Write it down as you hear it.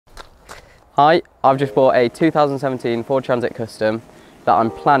Hi, I've just bought a 2017 Ford Transit Custom that I'm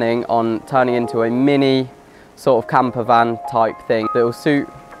planning on turning into a mini sort of camper van type thing that will suit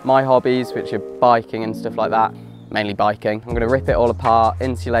my hobbies, which are biking and stuff like that. Mainly biking. I'm going to rip it all apart,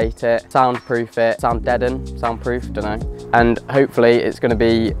 insulate it, soundproof it, soundproof, don't know. And hopefully it's going to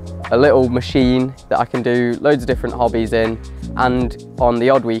be a little machine that I can do loads of different hobbies in, and on the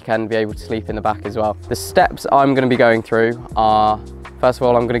odd weekend be able to sleep in the back as well. The steps I'm going to be going through are, first of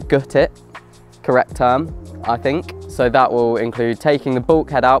all, I'm going to gut it, correct term, I think. So that will include taking the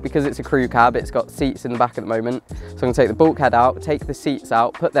bulkhead out, because it's a crew cab, it's got seats in the back at the moment. So I'm going to take the bulkhead out, take the seats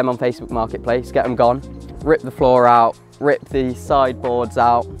out, put them on Facebook Marketplace, get them gone, rip the floor out, rip the sideboards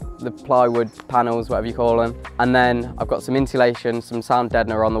out, the plywood panels, whatever you call them. And then I've got some insulation, some sound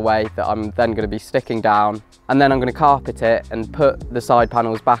deadener on the way that I'm then going to be sticking down. And then I'm going to carpet it and put the side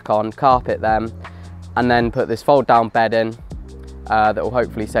panels back on, carpet them, and then put this fold down bed in that will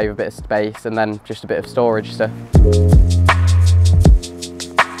hopefully save a bit of space, and then just a bit of storage stuff.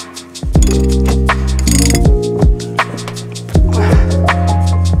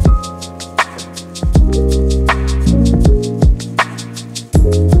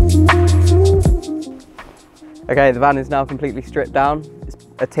 Okay, the van is now completely stripped down. It's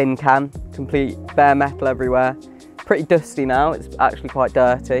a tin can, complete bare metal everywhere. Pretty dusty now, it's actually quite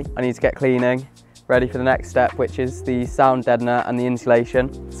dirty. I need to get cleaning, ready for the next step, which is the sound deadener and the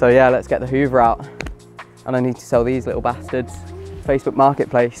insulation. So yeah, let's get the Hoover out. And I need to sell these little bastards. Facebook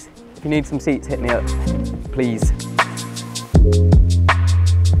Marketplace. If you need some seats, hit me up, please.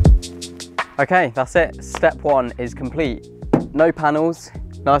 Okay, that's it. Step one is complete. No panels,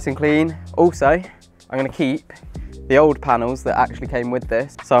 nice and clean. Also, I'm going to keep the old panels that actually came with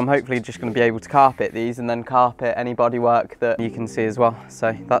this. So I'm hopefully just going to be able to carpet these and then carpet any bodywork that you can see as well.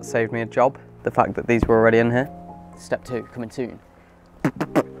 So that saved me a job, the fact that these were already in here. Step two, coming soon.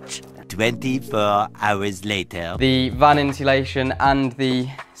 24 hours later. The van insulation and the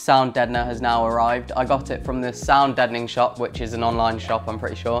sound deadener has now arrived. I got it from the sound deadening shop, which is an online shop, I'm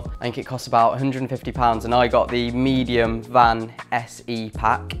pretty sure. I think it costs about £150, and I got the medium van SE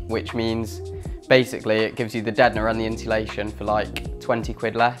pack, which means basically it gives you the deadener and the insulation for like 20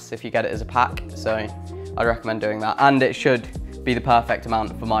 quid less if you get it as a pack. So I'd recommend doing that, and it should be the perfect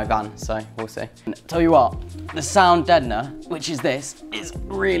amount for my van, so we'll see. And tell you what, the sound deadener, which is this, is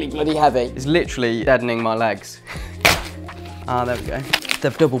really bloody heavy. It's literally deadening my legs. Ah, there we go.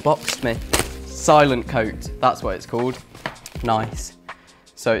 They've double boxed me. Silent coat, that's what it's called. Nice.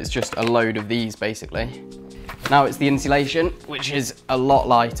 So it's just a load of these basically. Now it's the insulation, which is a lot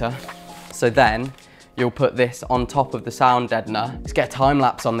lighter. So then you'll put this on top of the sound deadener. Let's get a time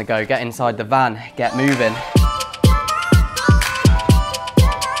lapse on the go, get inside the van, get moving.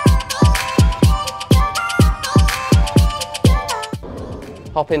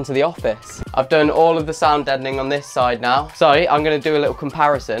 Hop into the office. I've done all of the sound deadening on this side now. So I'm going to do a little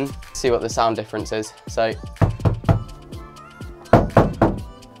comparison, see what the sound difference is. So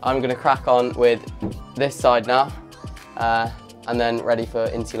I'm going to crack on with this side now, and then ready for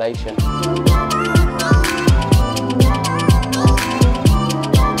insulation.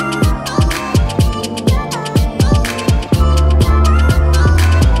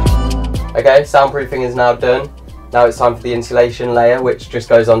 Okay, soundproofing is now done. Now it's time for the insulation layer, which just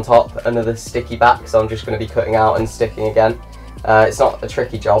goes on top, another sticky back, so I'm just going to be cutting out and sticking again. It's not a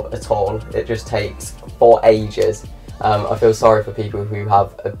tricky job at all, it just takes for ages. I feel sorry for people who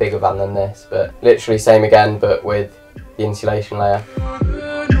have a bigger van than this, but literally same again, but with the insulation layer.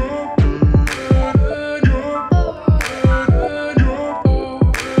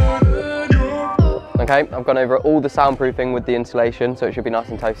 Okay, I've gone over all the soundproofing with the insulation, so it should be nice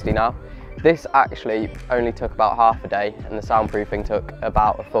and toasty now. This actually only took about half a day, and the soundproofing took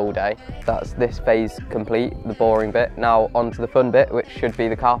about a full day. That's this phase complete, the boring bit. Now on to the fun bit, which should be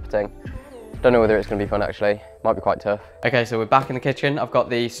the carpeting. Don't know whether it's going to be fun actually, might be quite tough. Okay, so we're back in the kitchen. I've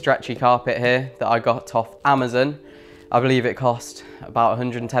got the stretchy carpet here that I got off Amazon. I believe it cost about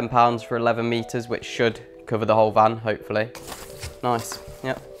 £110 for 11 meters, which should cover the whole van, hopefully. Nice,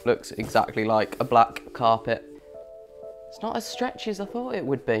 yep, looks exactly like a black carpet. It's not as stretchy as I thought it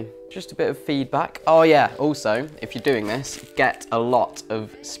would be. Just a bit of feedback. Oh yeah, also, if you're doing this, get a lot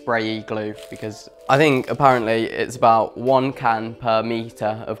of sprayy glue, because I think apparently it's about 1 can per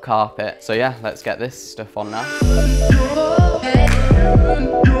meter of carpet. So yeah, let's get this stuff on now.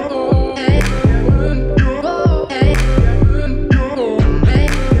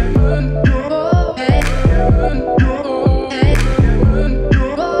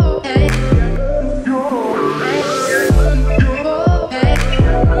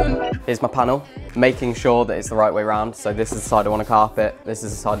 Here's here's my panel, making sure that it's the right way around. So this is the side I want to carpet, this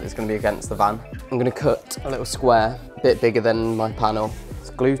is the side that's going to be against the van. I'm going to cut a little square, a bit bigger than my panel.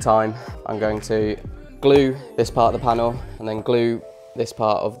 It's glue time. I'm going to glue this part of the panel and then glue this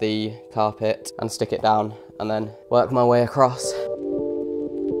part of the carpet and stick it down and then work my way across.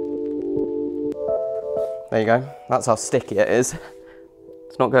 There you go, that's how sticky it is.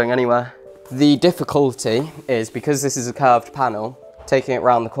 It's not going anywhere. The difficulty is because this is a curved panel, taking it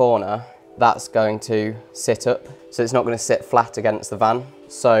round the corner, that's going to sit up. So it's not going to sit flat against the van.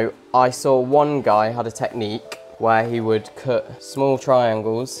 So I saw one guy had a technique where he would cut small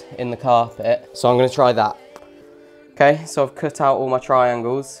triangles in the carpet. So I'm going to try that. Okay, so I've cut out all my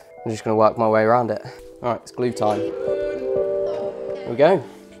triangles. I'm just going to work my way around it. All right, it's glue time. Here we go.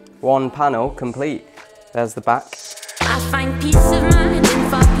 One panel complete. There's the back. I find peace of mind in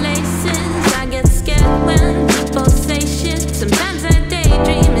far places. I get scared when people say shit. Sometimes I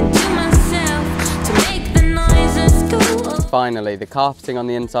daydream and to myself to make the noises go. Finally, the carpeting on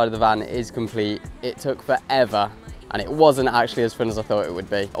the inside of the van is complete. It took forever and it wasn't actually as fun as I thought it would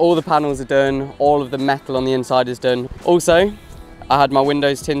be. All the panels are done, all of the metal on the inside is done. Also, I had my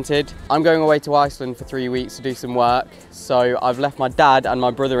windows tinted. I'm going away to Iceland for 3 weeks to do some work. So I've left my dad and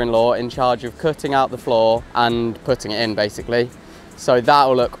my brother-in-law in charge of cutting out the floor and putting it in basically. So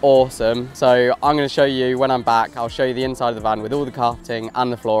that'll look awesome. So I'm gonna show you when I'm back, I'll show you the inside of the van with all the carpeting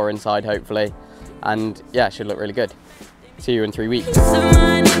and the floor inside hopefully. And yeah, it should look really good. See you in 3 weeks.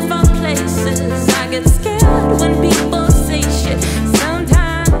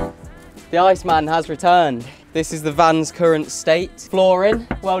 The Iceman has returned. This is the van's current state. Flooring,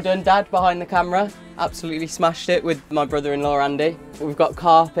 well done Dad behind the camera. Absolutely smashed it with my brother-in-law Andy. We've got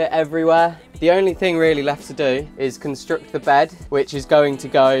carpet everywhere. The only thing really left to do is construct the bed, which is going to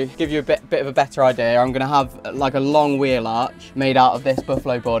go, give you a bit of a better idea. I'm gonna have like a long wheel arch made out of this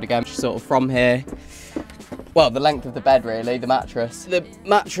buffalo board again, sort of from here. Well, the length of the bed really, the mattress. The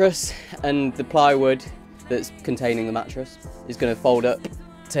mattress and the plywood that's containing the mattress is gonna fold up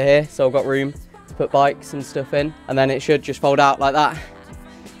to here, so I've got room to put bikes and stuff in, and then it should just fold out like that.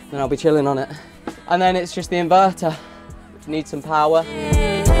 Then I'll be chilling on it. And then it's just the inverter. Need some power.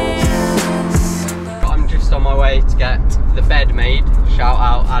 I'm just on my way to get the bed made. Shout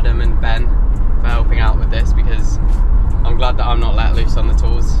out Adam and Ben for helping out with this because I'm glad that I'm not let loose on the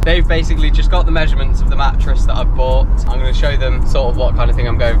tools. They've basically just got the measurements of the mattress that I've bought. I'm going to show them sort of what kind of thing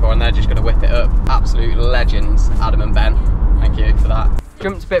I'm going for and they're just going to whip it up. Absolute legends, Adam and Ben. Thank you for that.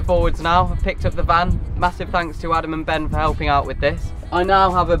 Jumped a bit forwards now, I've picked up the van. Massive thanks to Adam and Ben for helping out with this. I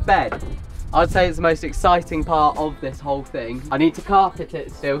now have a bed. I'd say it's the most exciting part of this whole thing. I need to carpet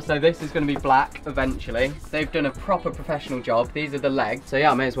it still, so this is going to be black eventually. They've done a proper professional job. These are the legs, so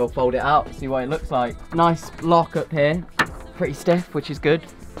yeah, I may as well fold it out, see what it looks like. Nice lock up here, pretty stiff, which is good.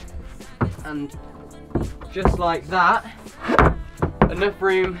 And just like that, enough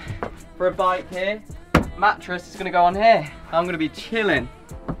room for a bike here. Mattress is going to go on here. I'm going to be chilling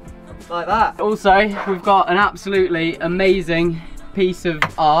like that. Also, we've got an absolutely amazing piece of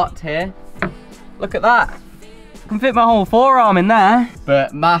art here. Look at that. I can fit my whole forearm in there.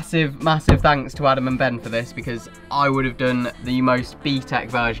 But massive thanks to Adam and Ben for this because I would have done the most B-Tech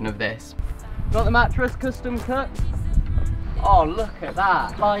version of this. Got the mattress custom cut. Oh, look at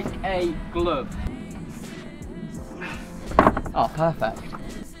that. Like a glove. Oh, perfect.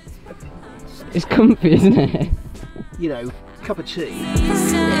 It's comfy, isn't it? You know, cup of tea.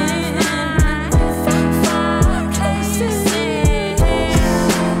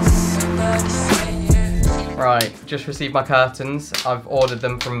 Right, just received my curtains. I've ordered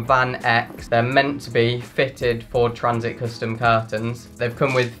them from Van X. They're meant to be fitted Ford Transit custom curtains. They've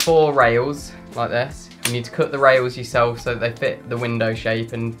come with 4 rails like this. You need to cut the rails yourself so that they fit the window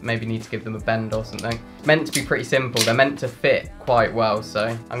shape and maybe need to give them a bend or something. Meant to be pretty simple. They're meant to fit quite well, so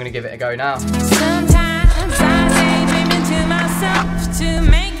I'm gonna give it a go now.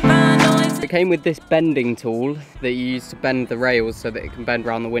 It came with this bending tool that you use to bend the rails so that it can bend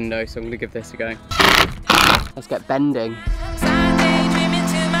around the window, so I'm gonna give this a go. Let's get bending.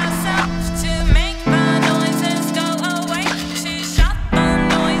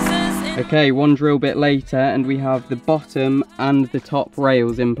 Okay, one drill bit later and we have the bottom and the top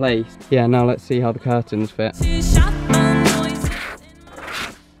rails in place. Yeah, now let's see how the curtains fit.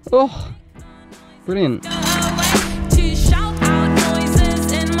 Oh, brilliant.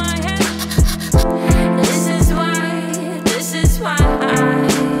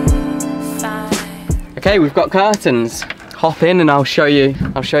 Okay, we've got curtains. Hop in and I'll show you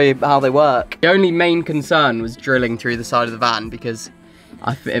how they work. The only main concern was drilling through the side of the van because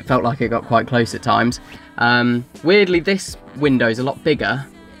it felt like it got quite close at times. Weirdly, this window is a lot bigger.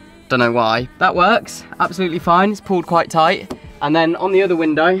 don't know why. That works, absolutely fine. It's pulled quite tight. And then on the other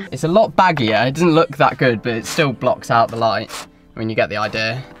window, it's a lot baggier. It doesn't look that good, but it still blocks out the light. I mean, you get the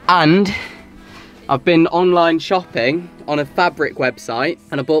idea. And I've been online shopping on a fabric website,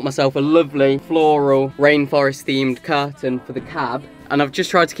 and I bought myself a lovely floral rainforest themed curtain for the cab. And I've just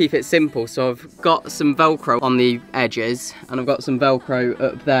tried to keep it simple, so I've got some Velcro on the edges, and I've got some Velcro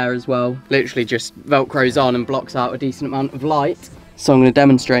up there as well. Literally just Velcros on and blocks out a decent amount of light. So I'm gonna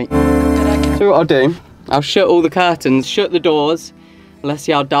demonstrate. So what I'll do, I'll shut all the curtains, shut the doors, and let's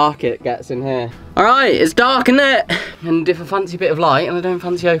see how dark it gets in here. All right, it's dark, isn't it? And if I fancy a bit of light and I don't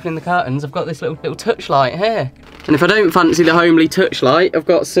fancy opening the curtains, I've got this little touch light here. And if I don't fancy the homely touch light, I've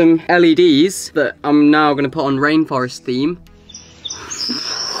got some LEDs that I'm now gonna put on rainforest theme.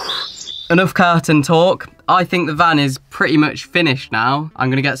 Enough curtain talk. I think the van is pretty much finished now. I'm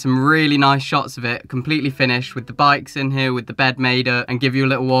gonna get some really nice shots of it, completely finished, with the bikes in here, with the bed made up, and give you a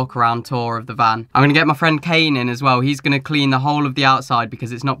little walk around tour of the van. I'm gonna get my friend Kane in as well. He's gonna clean the whole of the outside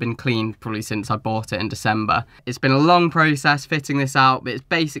because it's not been cleaned probably since I bought it in December. It's been a long process fitting this out, but it's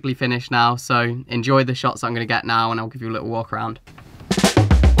basically finished now, so enjoy the shots I'm gonna get now, and I'll give you a little walk around.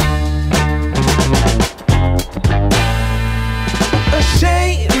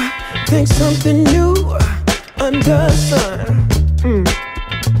 Shame, think something new under the sun.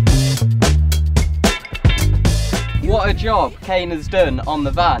 What a job Kane has done on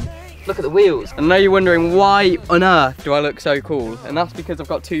the van. Look at the wheels. I know you're wondering why on earth do I look so cool, and that's because I've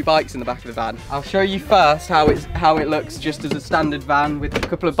got two bikes in the back of the van. I'll show you first how it looks just as a standard van with a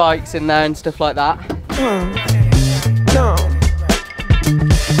couple of bikes in there and stuff like that. No.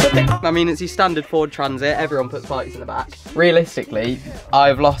 I mean, it's your standard Ford Transit, everyone puts bikes in the back. Realistically,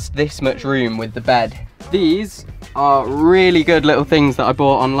 I've lost this much room with the bed. These are really good little things that I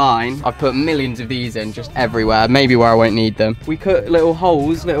bought online. I've put millions of these in just everywhere, maybe where I won't need them. We cut little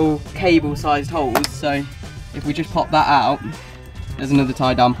holes, little cable-sized holes, so if we just pop that out, there's another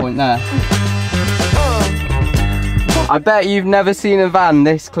tie-down point there. I bet you've never seen a van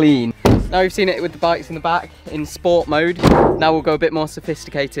this clean. Now we've seen it with the bikes in the back in sport mode. Now we'll go a bit more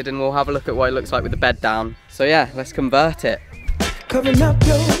sophisticated and we'll have a look at what it looks like with the bed down. So yeah, let's convert it. Covering up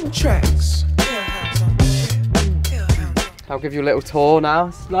your tracks. I'll give you a little tour now.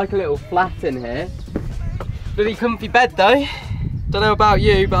 It's like a little flat in here. Really comfy bed though. Don't know about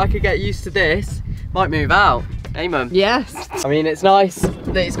you, but I could get used to this. Might move out. Hey mum. Yes. I mean, it's nice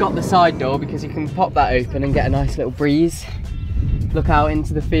that it's got the side door because you can pop that open and get a nice little breeze. Look out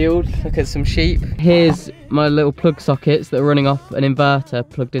into the field, look at some sheep. Here's my little plug sockets that are running off an inverter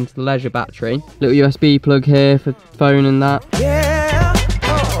plugged into the leisure battery. Little USB plug here for phone and that. Yeah.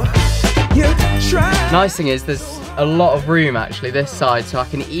 Nice thing is there's a lot of room actually this side, so I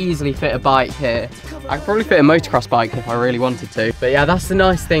can easily fit a bike here. I could probably fit a motocross bike if I really wanted to. But yeah, that's the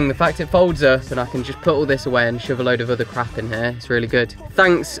nice thing. The fact it folds up and I can just put all this away and shove a load of other crap in here. It's really good.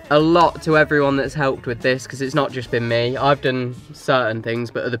 Thanks a lot to everyone that's helped with this, because it's not just been me. I've done certain things,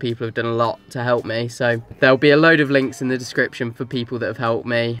 but other people have done a lot to help me. So there'll be a load of links in the description for people that have helped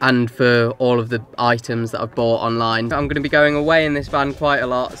me and for all of the items that I've bought online. I'm going to be going away in this van quite a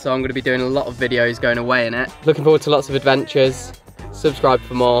lot, so I'm going to be doing a lot of videos going away in it. Looking forward to lots of adventures. Subscribe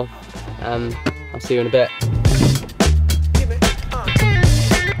for more. I'll see you in a bit.